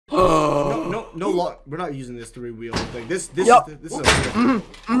we're not using this 3-wheel thing. This is a what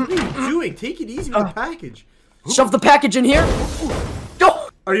are you doing? Take it easy with the package. Shove the package in here. Go.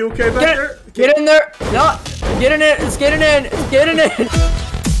 Are you okay back there? Get in there. No, get in it. It's getting in. It's getting in.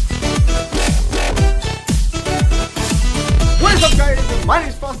 What is up, guys? My name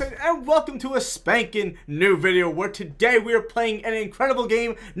is FROSTY, and welcome to a spanking new video where today we are playing an incredible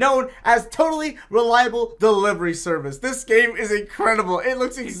game known as Totally Reliable Delivery Service. This game is incredible. It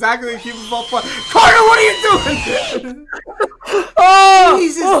looks exactly like Human Fall Flat. Carter, what are you doing? Oh,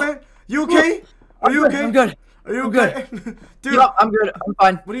 Jesus, man. You okay? Are you okay? I'm good. Are you okay? Dude, yep, I'm good. I'm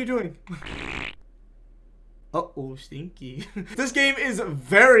fine. What are you doing? Uh-oh, stinky. This game is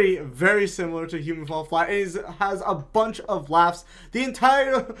very, very similar to Human Fall Flat. It has a bunch of laughs. The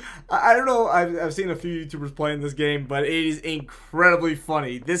entire, I don't know, I've seen a few YouTubers playing this game, but it is incredibly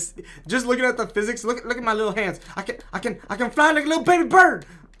funny. This, just looking at the physics, look at my little hands. I can fly like a little baby bird.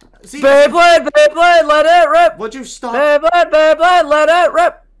 See? Beyblade, Beyblade, let it rip. Would you stop? Beyblade, Beyblade, let it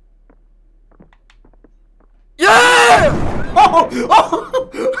rip. Yeah! Oh!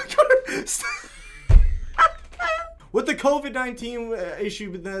 With the COVID-19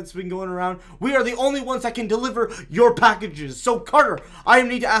 issue that's been going around, we are the only ones that can deliver your packages. So, Carter, I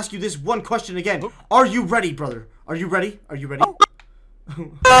need to ask you this one question again. Are you ready, brother? Are you ready? Are you ready?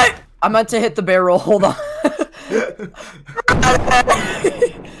 I meant to hit the barrel. Hold on.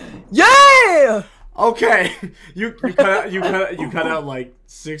 Yeah! Okay. You cut out like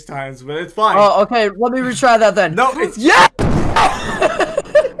 6 times, but it's fine. Oh, okay. Let me retry that then. No, it's yeah.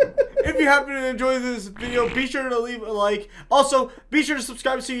 If you happen to enjoy this video, be sure to leave a like. Also, be sure to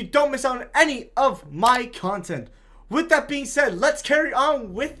subscribe so you don't miss out on any of my content. With that being said, let's carry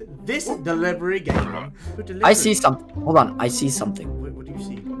on with this delivery game. I see something. Hold on. I see something. What do you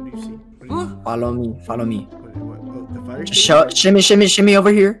see? What do you see? Follow me. Follow me. What, the fire? Just shimmy, shimmy, shimmy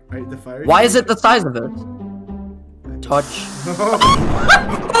over here. Right, the fire. Why is it the size of it? Touch.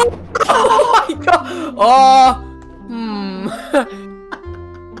 Oh my god. Oh.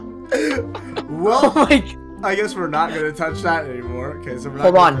 Well, oh my. I guess we're not gonna touch that anymore. Okay, so we're not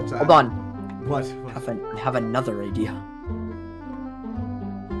hold gonna on. touch that. Hold on. What? I have another idea.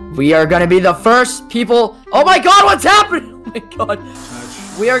 We are gonna be the first people. Oh my god, what's happening? Oh my god.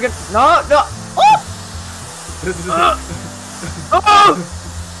 Touch. We are gonna. No, no. Oh! Oh!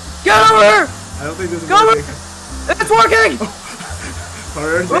 Get over here! I don't think this is working. It's working!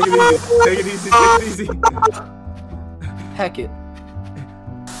 Alright, take it easy. Take it easy. Heck it.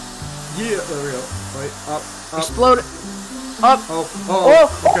 Yeah, there we go. Right, up. Explode it. Up. Oh.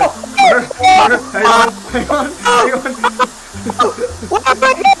 Okay. Hang on.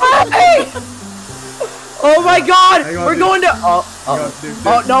 Oh my god! Hang on, we're dude. going down. Oh, Dude.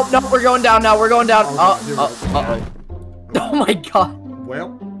 no, we're going down now. We're going down. Oh my god.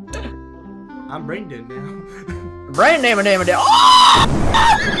 Well, I'm brain dead now. Brain name. Oh!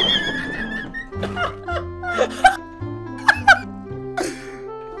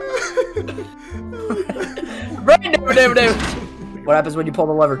 Brain name. What happens when you pull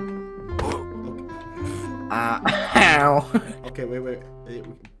the lever? Ow. Okay, wait.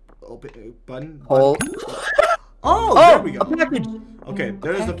 Open button. Hold. Oh, there we go. A package. Okay,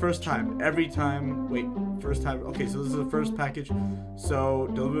 there's the first time. Every time. Wait, first time. Okay, so this is the first package. So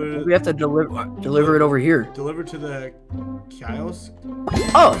deliver. We have to deliver it over here. Deliver to the kiosk.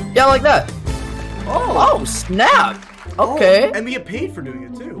 Oh, yeah, like that. Oh, snap. Okay. Oh, and we get paid for doing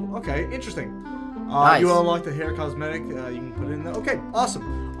it too. Okay, interesting. Nice. You unlock the hair cosmetic. You can put it in there. Okay,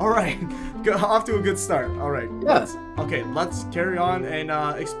 awesome. All right, off to a good start. All right. Yes. Let's carry on and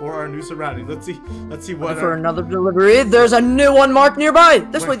explore our new surroundings. Let's see what. For another delivery, there's a new one marked nearby.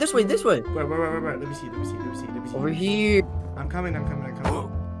 This way. Where? Wait. Let me see. Over here. I'm coming.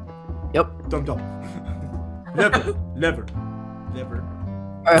 Yep. Dum. Never.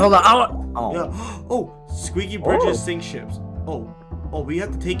 All right, hold on. Yeah. Oh, squeaky bridges sink ships. Oh, we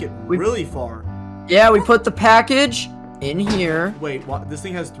have to take it really far. Yeah, we put the package in here. Wait, what? This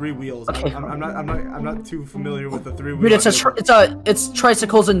thing has 3 wheels. Okay. I'm not too familiar with the 3 wheels. Dude, it's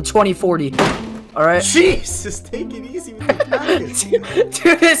tricycles in 2040. All right. Jesus, take it easy with the package.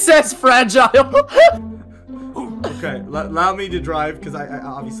 Dude, it says fragile. Okay, allow me to drive because I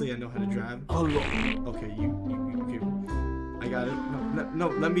obviously I know how to drive. Oh. Okay, you. I got it. No,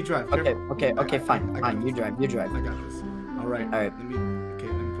 let me drive. Okay, fine. You drive. I got this. All right. Let me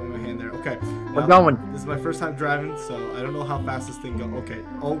put my hand there. Okay. We're going. This is my first time driving, so I don't know how fast this thing goes.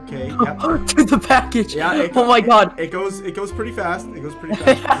 Okay. Yep. To the package. Yeah. Oh my god. It goes pretty fast. Okay,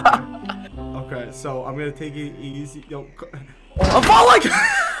 so I'm gonna take it easy. Yo. I'm falling.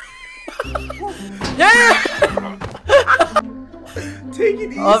 Yeah. Take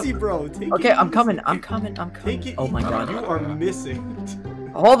it easy, bro. Take Okay, it I'm easy. coming. I'm coming. I'm coming. Take it Oh my easy. god. You are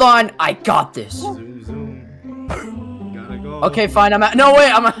missing. Hold on. I got this. Zoom, zoom. Gotta go. Okay, fine. No,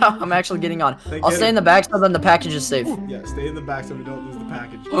 wait. I'm actually getting on. Then I'll get stay it. in the back so then the package is safe. Yeah, stay in the back so we don't lose the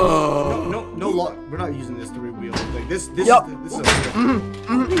package. No, we're not using this to re-wheel. Like this is a. What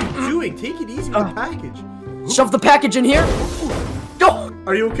are you doing? Take it easy with the package. Shove the package in here. Go.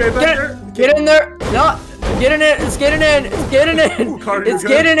 Are you okay back there? Get in there. No. Get in it. It's getting in. It's getting in. Carter, It's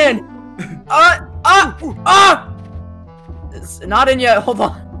getting in. It's not in yet. Hold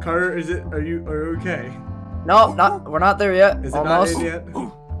on. Carter, are you okay? No, we're not there yet. Is it Almost. not in yet?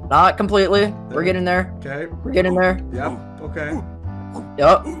 Not completely. We're getting there. Okay. We're getting there. Yep. Okay.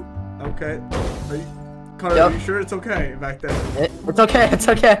 Yep. Okay. Carter, Yep. are you sure it's okay back there? It's okay. It's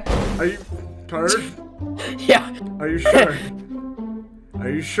okay. Are you, Carter? Yeah. Are you sure? Are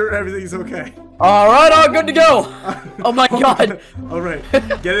you sure everything's okay? All right. All good to go. Oh my god. All right.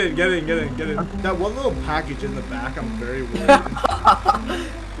 Get in. That one little package in the back, I'm very worried.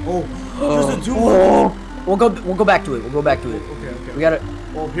 Oh, there's a two. We'll go back to it. We'll go back to it. Okay. We got it.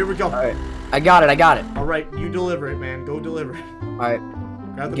 Oh, here we go. All right. I got it. All right, you deliver it, man. Go deliver it. All right.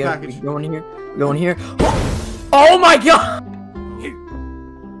 Grab the package. Go in here. Go in here. Oh my god.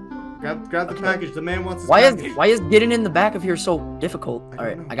 Grab the package. The man wants his package. Why is getting in the back of here so difficult? All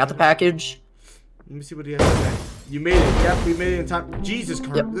right. I got the package. Let me see what he has to say. You made it. Yep, we made it in time. Jesus,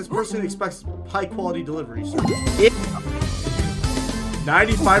 Carter. Yep. This person expects high quality deliveries. It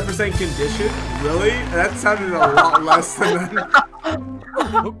 95% condition? Really? That sounded a lot less than that.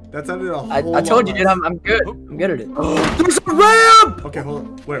 That sounded a whole lot I told you, less. dude. I'm good. I'm good at it. There's a ramp. Okay, hold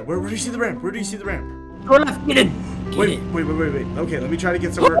on. Where do you see the ramp? Where do you see the ramp? Go left. Get in. Wait. Okay, let me try to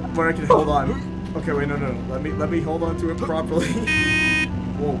get somewhere where I can hold on. Okay, wait, no. Let me hold on to it properly.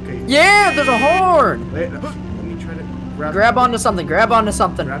 Whoa, okay. Yeah, there's a horn. Wait, let me try to Grab onto something. Grab onto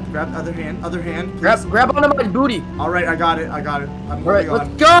something. Grab other hand, please. Grab onto my booty. All right, I got it. I'm All right,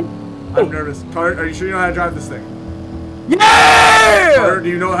 holding let's on. go. I'm nervous. Carter, are you sure you know how to drive this thing? Yeah. Carter, do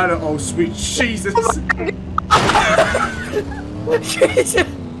you know how to? Oh, sweet Jesus. Jesus.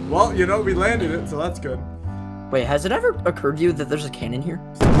 Well, you know, we landed it, so that's good. Wait, has it ever occurred to you that there's a cannon here?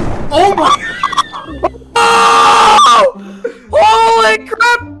 Oh my! Oh! Holy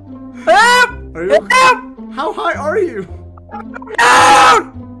crap! Help! Are you? Help! How high are you?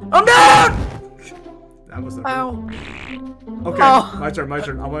 Down! I'm down! That was a. Ow. Okay, Oh. my turn.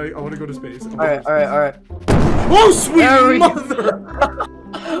 I want to go to space. Alright. Oh, sweet There we go. mother!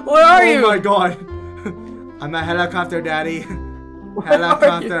 Where are you? Oh my god. I'm a helicopter, daddy.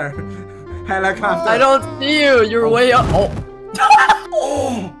 Helicopter. Helicopter. I don't see you. You're way up. Oh.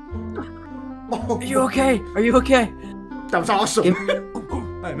 Oh. Are you okay? Are you okay? That was awesome.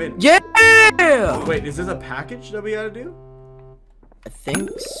 I made it. Yeah! Wait, is this a package that we gotta do? I think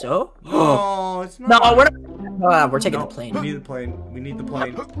so. No, it's not. No, we're taking the plane. We need the plane. We need the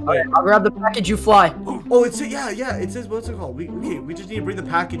plane. Alright, I'll grab the package, you fly. Oh, it's yeah. It says what's it called? We just need to bring the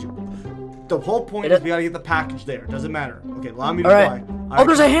package. The whole point is we gotta get the package there. Doesn't matter. Okay, allow me to fly. Oh,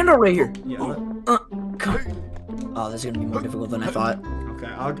 there's a handle right here. Yeah. Oh, this is gonna be more difficult than I thought. Okay,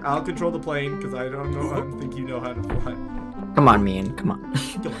 I'll control the plane because I don't think you know how to fly. Come on, man. Come on.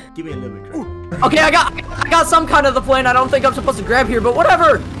 Come on, give me a little bit credit. Okay, I got some kind of the plane. I don't think I'm supposed to grab here, but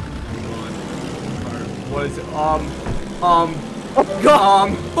whatever. What is it? Oh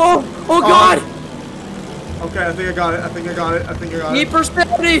god. Oh god. Okay, I think I got it. Need for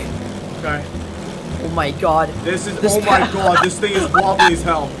steady. Okay. Oh my god. This my god. This thing is wobbly as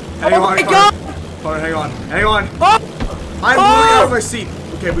hell. Hang on, my god. Carter, hang on. Oh. I'm moving out of my seat.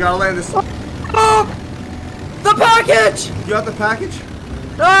 Okay, we gotta land this. Oh. The package. You got the package?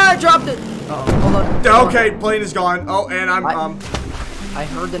 Ah, I dropped it. Hold on. Okay, plane is gone. Oh, and I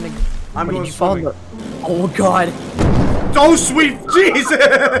heard them. I'm What going did you fall swimming. Oh god. Oh, sweet Jesus!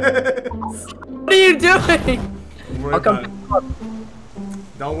 What are you doing?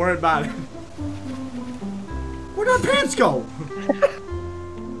 Don't worry about it. Where'd our pants go?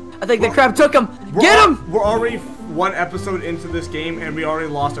 I think the crab took him. Get him! We're already one episode into this game and we already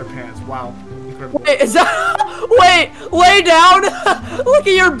lost our pants. Wow. Incredible. Wait, is that? Wait, lay down. Look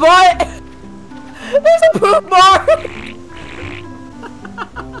at your butt. There's a poop mark.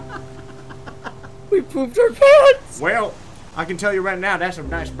 We pooped our pants. Well, I can tell you right now, that's a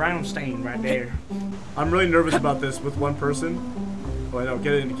nice brown stain right there. I'm really nervous about this with one person. Oh, I know.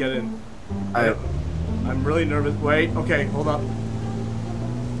 Get in. Alright. I'm really nervous. Wait. Okay, hold up.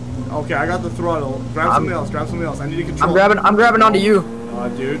 Okay, I got the throttle. Grab something else. I need to control. I'm grabbing onto you.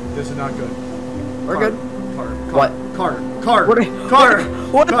 Dude, this is not good. We're good. Carter. What? Carter. What? Carter.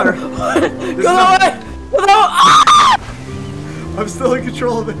 What? Carter. Go away! Go away! I'm still in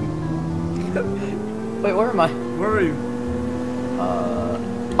control of it. Wait, where am I? Where are you? Oh,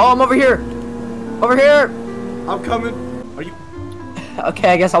 I'm over here. Over here. I'm coming. Are you?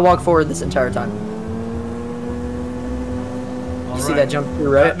 Okay, I guess I'll walk forward this entire time. You see that jump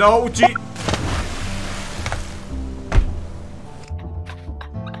through, right? No, gee.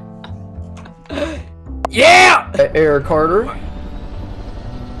 Yeah! Air Carter.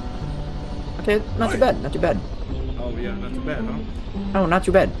 Okay, not too bad, not too bad. Oh yeah, not too bad, huh? No, not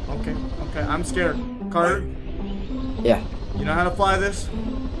too bad. Okay, okay, I'm scared. Carter, Yeah. you know how to fly this?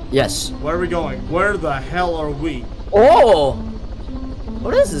 Yes. Where are we going? Where the hell are we? Oh!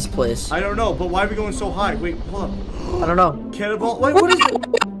 What is this place? I don't know, but why are we going so high? Wait, hold up. I don't know. Cannonball? Wait, what is it?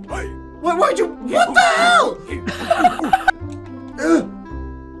 Wait, why'd you? What the hell?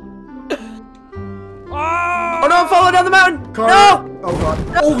 Oh no, I'm falling down the mountain! Carter. No! Oh god.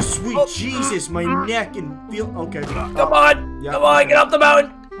 Oh sweet Jesus, my neck and feel. Okay. Come on! Yeah. Come on, get up the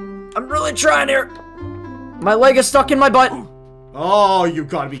mountain! I'm really trying here. My leg is stuck in my butt. Oh, you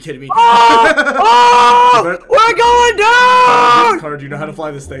gotta be kidding me. Oh! Oh! We're going down! Carter, do you know how to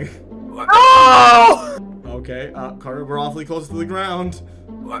fly this thing? No! Okay, Carter, we're awfully close to the ground.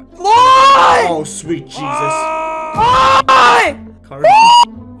 Fly! Oh, sweet Jesus. Fly! Carter,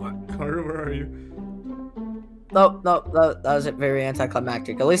 Carter, where are you? No, that was very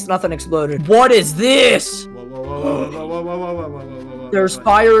anticlimactic. At least nothing exploded. What is this? Whoa. There's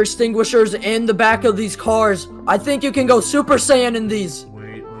fire extinguishers in the back of these cars. I think you can go Super Saiyan in these.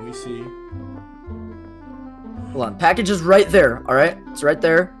 Wait, let me see. Hold on, package is right there. All right, it's right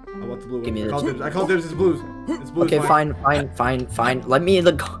there. I want the blue Give one. me this. I call dibs. It's blues. It's blues. Okay, fine. Let me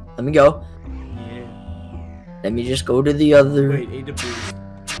go. Yeah. Let me just go to the other. Wait, 8 to blues.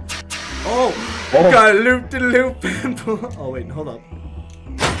 Oh, got loop to loop. Oh wait, hold up.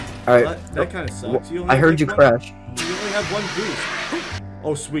 All right. That kind of sucks. I heard you crash. You only have one boost.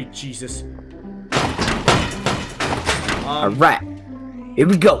 Oh sweet Jesus. All right. Here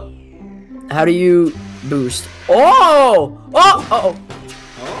we go. How do you boost? Oh! Oh! Oh.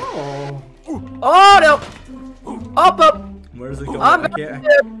 Oh no! Up! Where's it going?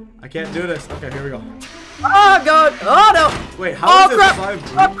 I can't do this. Okay, here we go. Oh god! Oh no! Wait, how is it crap! 5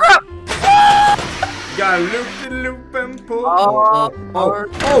 blue? Oh crap! You gotta loop to loop and pull. Oh!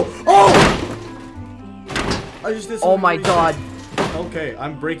 I just did Oh something my really god! sick. Okay,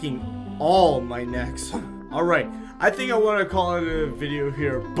 I'm breaking all my necks. Alright, I think I want to call it a video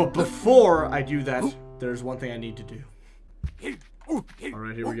here, but before I do that, there's one thing I need to do.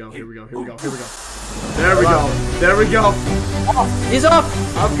 Alright, here we go. There we go. He's off!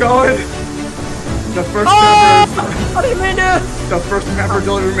 I'm going! The first What do you mean, dude? the first member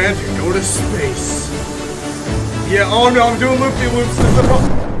delivery man to go to space. Yeah, oh no, I'm doing loop-de-loops.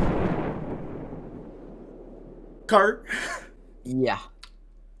 Cart. Yeah.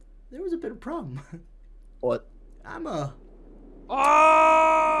 There was a bit of problem. What? I'm a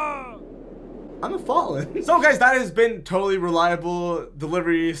fallen. So guys, that has been totally reliable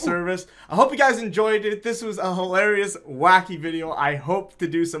delivery service. I hope you guys enjoyed it. This was a hilarious, wacky video. I hope to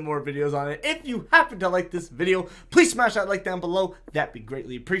do some more videos on it. If you happen to like this video, please smash that like down below. That'd be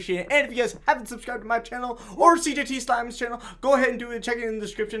greatly appreciated. And if you guys haven't subscribed to my channel or CJT Slime's channel, go ahead and do it. Check it in the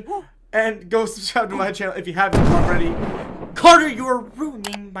description. And go subscribe to my channel if you haven't already. Carter, you are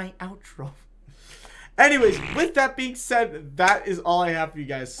ruining my outro. Anyways, with that being said, that is all I have for you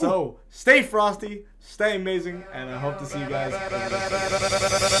guys. So, stay frosty, stay amazing, and I hope to see you guys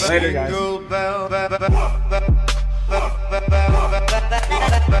later, guys.